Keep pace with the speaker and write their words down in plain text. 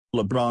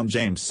LeBron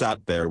James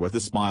sat there with a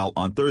smile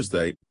on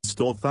Thursday,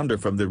 stole thunder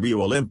from the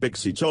Rio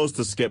Olympics he chose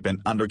to skip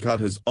and undercut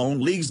his own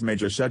league's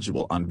major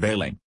schedule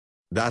unveiling.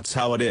 "That's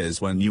how it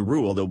is when you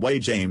rule the way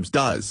James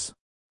does."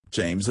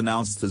 James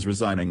announced his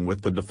resigning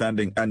with the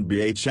defending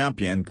NBA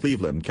champion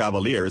Cleveland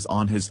Cavaliers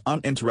on his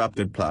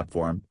uninterrupted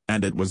platform,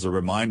 and it was a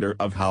reminder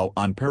of how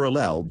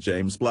unparalleled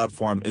James'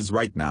 platform is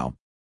right now.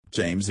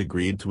 James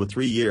agreed to a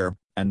 3-year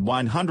and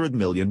 $100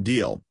 million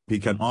deal. He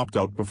can opt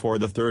out before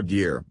the third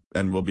year,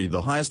 and will be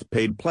the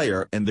highest-paid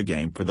player in the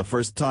game for the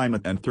first time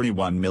at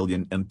 $31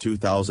 million in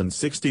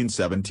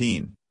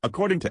 2016-17,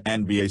 according to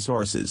NBA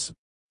sources.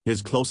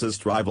 His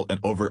closest rival in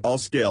overall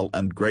skill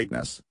and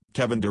greatness,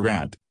 Kevin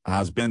Durant,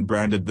 has been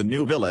branded the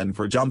new villain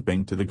for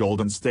jumping to the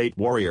Golden State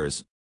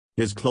Warriors.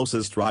 His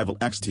closest rival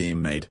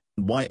ex-teammate,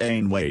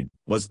 Dwyane Wade,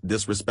 was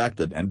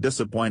disrespected and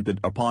disappointed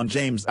upon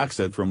James'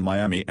 exit from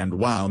Miami and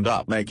wound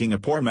up making a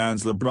poor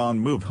man's LeBron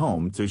move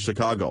home to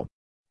Chicago.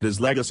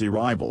 His legacy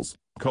rivals,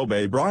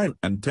 Kobe Bryant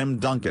and Tim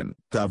Duncan,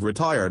 have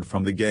retired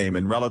from the game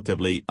in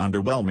relatively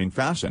underwhelming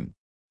fashion.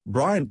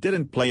 Bryant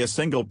didn't play a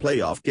single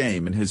playoff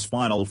game in his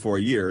final 4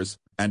 years,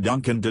 and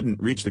Duncan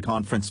didn't reach the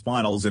conference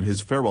finals in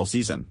his farewell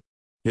season.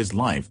 His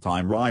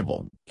lifetime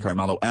rival,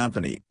 Carmelo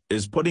Anthony,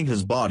 is putting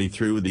his body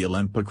through the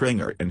Olympic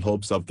ringer in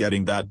hopes of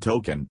getting that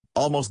token,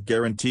 almost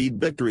guaranteed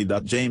victory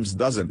that James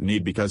doesn't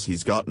need because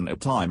he's gotten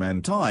it time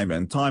and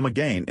time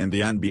again in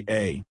the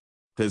NBA.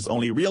 His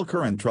only real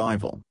current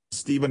rival,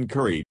 Stephen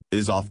Curry,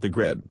 is off the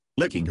grid,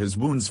 licking his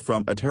wounds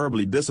from a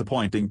terribly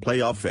disappointing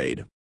playoff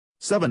fade.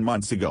 7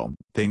 months ago,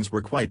 things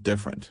were quite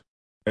different.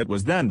 It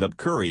was then that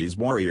Curry's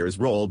Warriors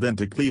rolled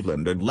into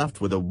Cleveland and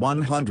left with a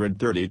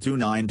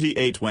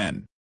 132-98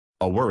 win.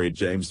 A worried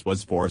James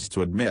was forced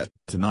to admit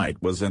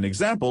tonight was an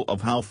example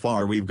of how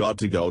far we've got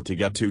to go to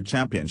get to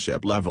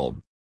championship level.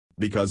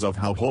 Because of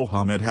how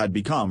ho-hum it had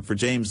become for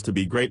James to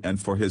be great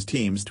and for his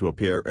teams to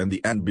appear in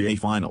the NBA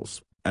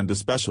Finals, and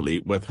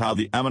especially with how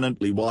the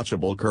eminently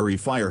watchable Curry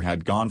fire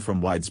had gone from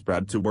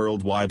widespread to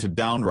worldwide to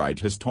downright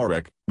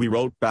historic, we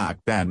wrote back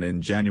then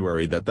in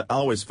January that the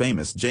always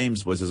famous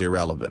James was as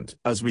irrelevant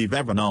as we've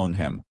ever known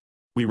him.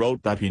 We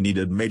wrote that he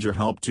needed major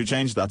help to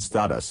change that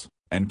status,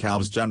 and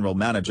Cavs general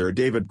manager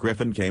David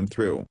Griffin came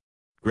through.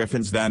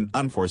 Griffin's then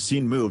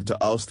unforeseen move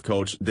to oust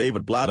coach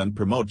David Blatt and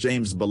promote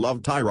James'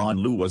 beloved Tyronn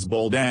Lue was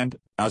bold and,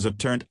 as it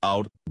turned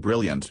out,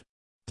 brilliant.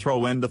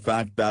 Throw in the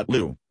fact that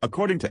Lue,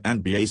 according to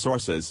NBA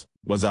sources,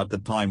 was at the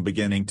time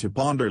beginning to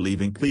ponder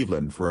leaving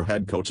Cleveland for a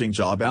head coaching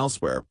job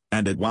elsewhere,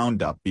 and it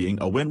wound up being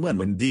a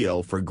win-win-win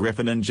deal for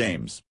Griffin and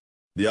James.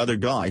 The other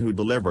guy who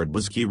delivered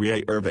was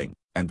Kyrie Irving,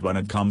 and when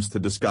it comes to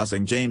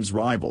discussing James'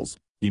 rivals,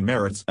 he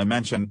merits a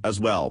mention as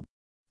well.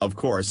 Of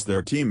course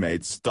they're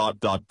teammates.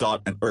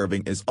 And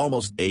Irving is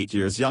almost 8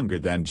 years younger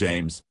than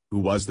James, who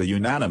was the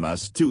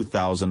unanimous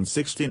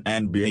 2016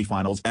 NBA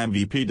Finals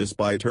MVP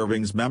despite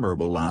Irving's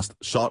memorable last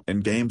shot in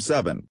Game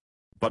 7.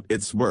 But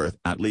it's worth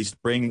at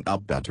least bringing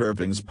up that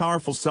Irving's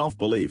powerful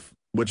self-belief,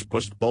 which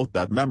pushed both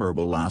that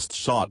memorable last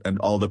shot and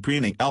all the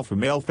preening alpha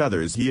male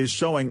feathers he is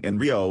showing in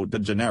Rio de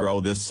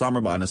Janeiro this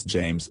summer minus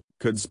James,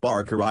 could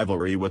spark a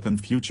rivalry within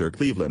future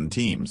Cleveland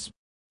teams.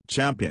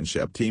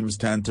 Championship teams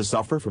tend to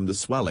suffer from the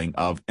swelling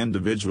of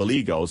individual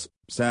egos,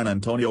 San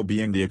Antonio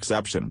being the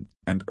exception,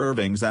 and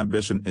Irving's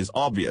ambition is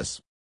obvious.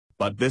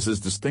 But this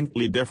is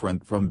distinctly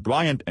different from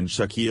Bryant and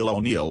Shaquille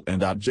O'Neal in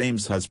that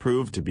James has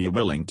proved to be a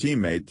willing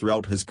teammate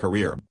throughout his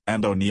career,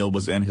 and O'Neal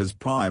was in his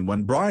prime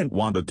when Bryant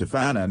wanted to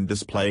fan and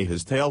display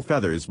his tail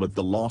feathers with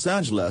the Los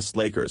Angeles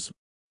Lakers.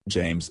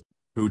 James,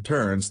 who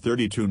turns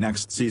 32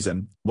 next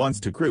season,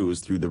 wants to cruise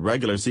through the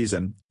regular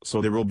season,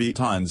 so there will be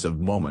tons of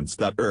moments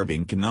that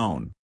Irving can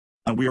own.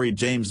 Unwearied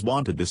James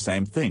wanted the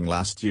same thing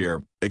last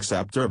year,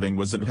 except Irving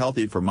wasn't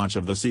healthy for much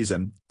of the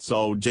season,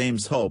 so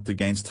James hoped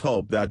against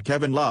hope that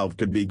Kevin Love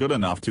could be good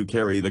enough to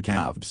carry the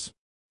Cavs.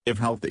 If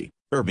healthy,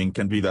 Irving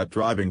can be that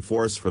driving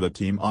force for the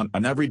team on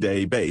an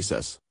everyday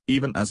basis,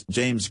 even as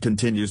James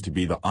continues to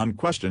be the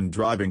unquestioned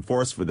driving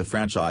force for the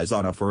franchise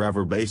on a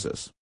forever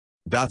basis.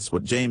 That's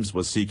what James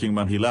was seeking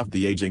when he left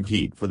the aging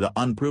Heat for the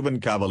unproven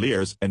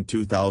Cavaliers in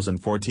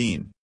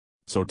 2014.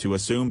 So to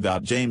assume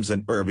that James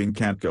and Irving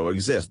can't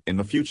coexist in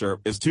the future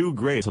is too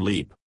great a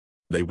leap.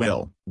 They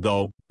will,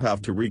 though,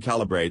 have to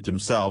recalibrate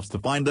themselves to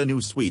find a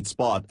new sweet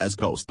spot as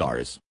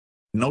co-stars.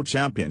 No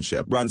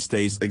championship run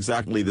stays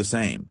exactly the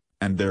same,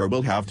 and there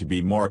will have to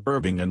be more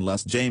Irving and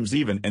less James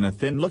even in a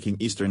thin-looking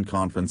Eastern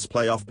Conference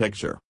playoff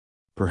picture.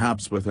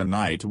 Perhaps with an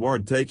eye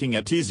toward taking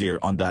it easier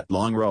on that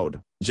long road,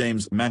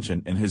 James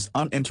mentioned in his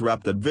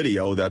uninterrupted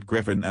video that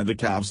Griffin and the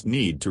Cavs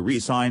need to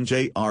re-sign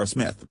J.R.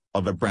 Smith,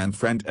 of a brand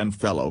friend and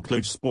fellow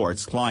Clutch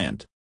Sports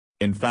client.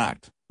 In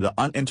fact, the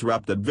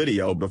uninterrupted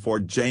video before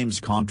James'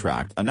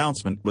 contract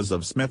announcement was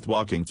of Smith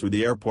walking through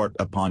the airport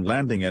upon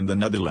landing in the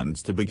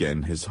Netherlands to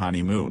begin his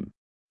honeymoon.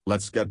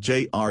 "Let's get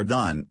J.R.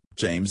 done,"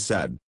 James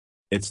said.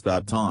 "It's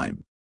that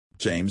time."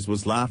 James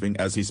was laughing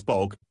as he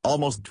spoke,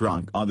 almost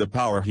drunk on the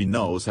power he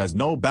knows has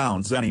no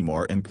bounds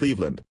anymore in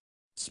Cleveland.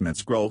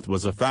 Smith's growth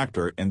was a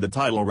factor in the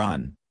title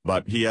run,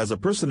 but he has a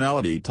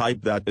personality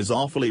type that is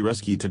awfully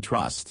risky to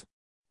trust.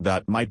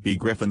 That might be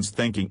Griffin's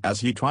thinking as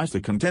he tries to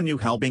continue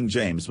helping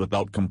James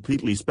without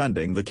completely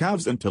spending the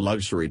Cavs into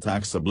luxury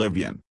tax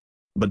oblivion.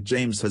 But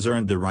James has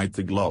earned the right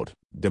to gloat,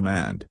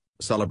 demand,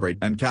 celebrate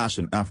and cash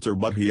in after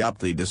what he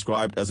aptly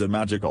described as a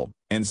magical,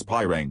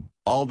 inspiring,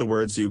 all the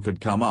words you could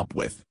come up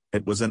with.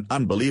 It was an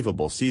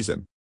unbelievable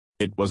season.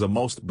 It was a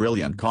most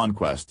brilliant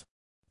conquest.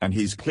 And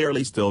he's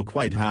clearly still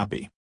quite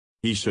happy.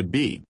 He should be.